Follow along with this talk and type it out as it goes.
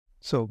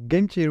So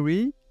game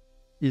theory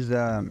is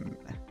a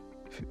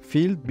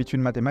field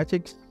between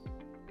mathematics,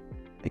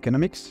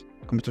 economics,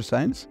 computer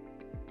science.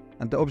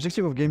 And the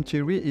objective of game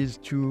theory is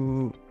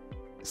to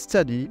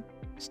study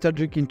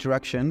strategic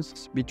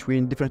interactions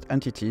between different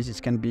entities.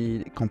 It can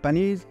be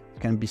companies,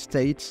 it can be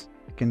states,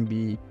 it can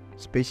be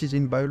species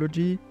in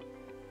biology,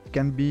 it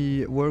can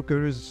be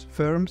workers,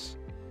 firms.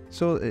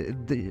 So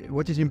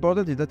what is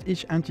important is that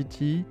each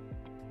entity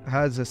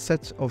has a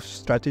set of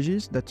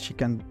strategies that she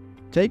can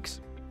take.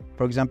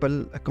 For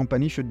example, a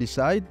company should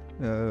decide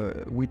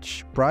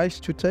which price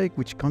to take,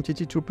 which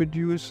quantity to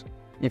produce,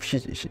 if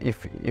it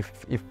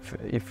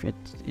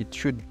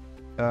should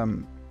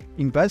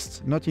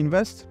invest, not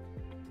invest.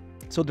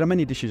 So there are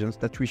many decisions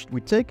that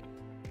we take,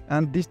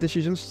 and these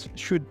decisions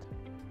should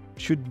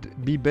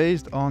be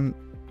based on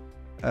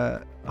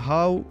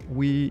how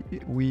we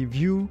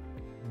view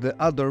the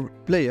other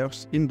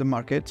players in the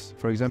market.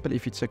 For example,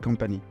 if it's a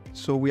company,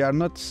 so we are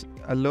not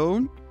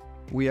alone.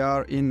 We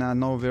are in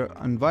another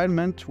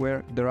environment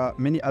where there are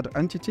many other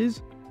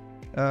entities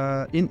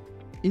in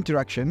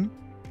interaction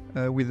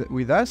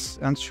with us,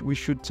 and we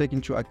should take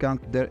into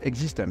account their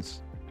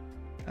existence.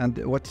 And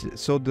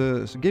so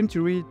the game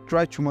theory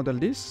tries to model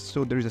this.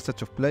 So there is a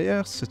set of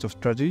players, set of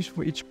strategies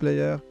for each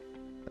player,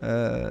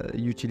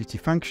 utility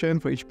function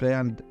for each player,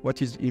 and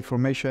what is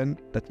information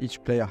that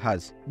each player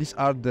has. These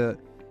are the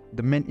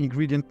main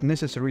ingredients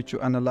necessary to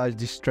analyze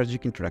this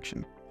strategic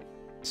interaction.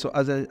 So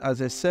as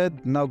I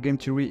said, now game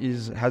theory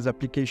has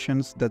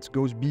applications that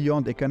goes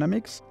beyond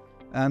economics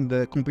and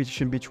the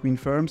competition between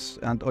firms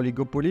and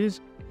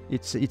oligopolies.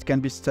 It can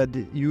be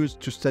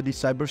used to study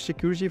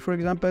cybersecurity. For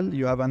example,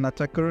 you have an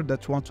attacker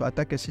that wants to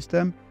attack a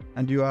system,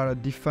 and you are a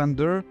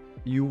defender.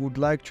 You would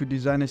like to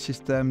design a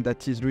system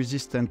that is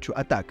resistant to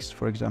attacks.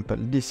 For example,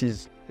 this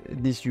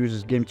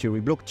uses game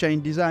theory.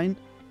 Blockchain design.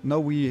 Now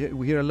we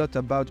hear a lot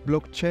about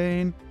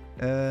blockchain,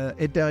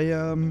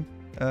 Ethereum,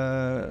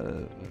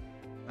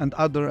 and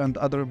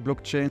other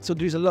blockchains. So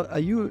there is a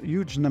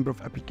huge number of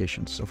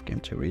applications of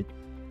game theory.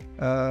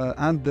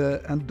 And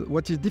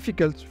what is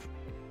difficult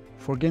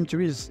for game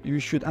theory is you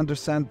should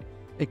understand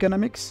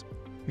economics,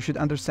 you should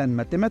understand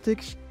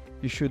mathematics,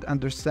 you should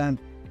understand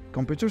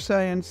computer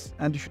science,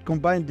 and you should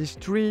combine these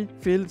three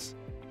fields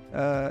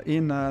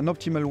in an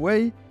optimal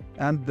way.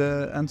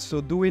 And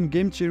so doing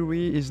game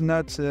theory is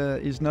not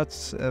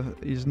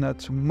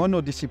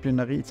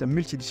monodisciplinary. It's a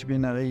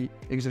multidisciplinary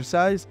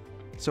exercise.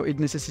 So it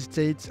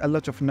necessitates a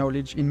lot of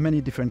knowledge in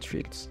many different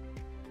fields.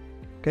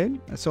 Okay,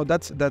 so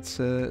that's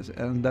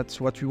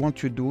what we want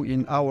to do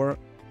in our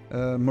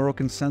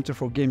Moroccan Center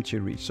for Game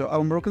Theory. So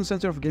our Moroccan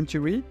Center of Game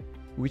Theory,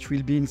 which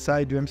will be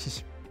inside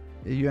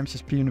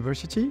UMCSP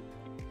University,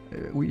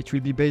 it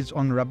will be based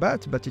on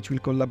Rabat, but it will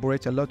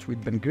collaborate a lot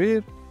with Ben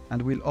Grir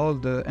and with all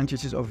the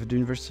entities of the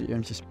University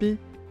UMCSP.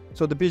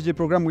 So the PhD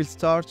program will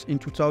start in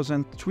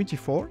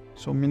 2024,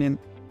 so meaning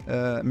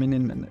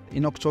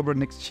in October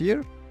next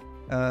year.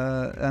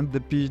 And the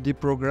PhD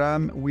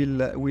program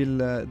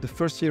the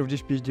first year of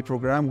this PhD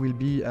program will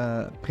be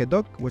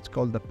pre-doc, what's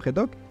called the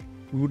pre-doc.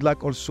 We would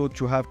like also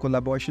to have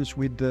collaborations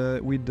with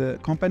the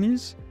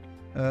companies.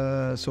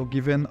 So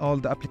given all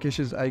the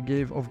applications I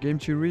gave of game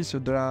theory, so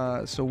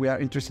we are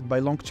interested by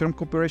long-term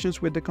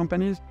cooperations with the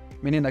companies,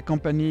 meaning a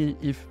company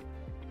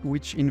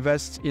which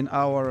invests in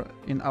our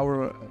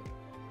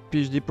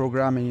PhD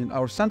program and in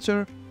our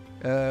center.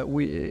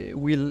 We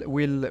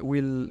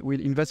will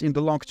invest in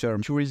the long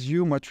term. To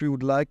resume, what we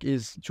would like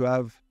is to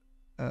have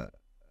a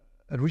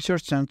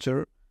research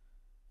center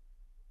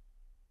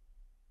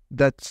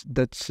that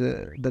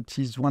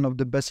is one of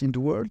the best in the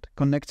world,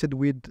 connected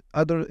with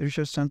other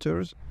research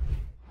centers,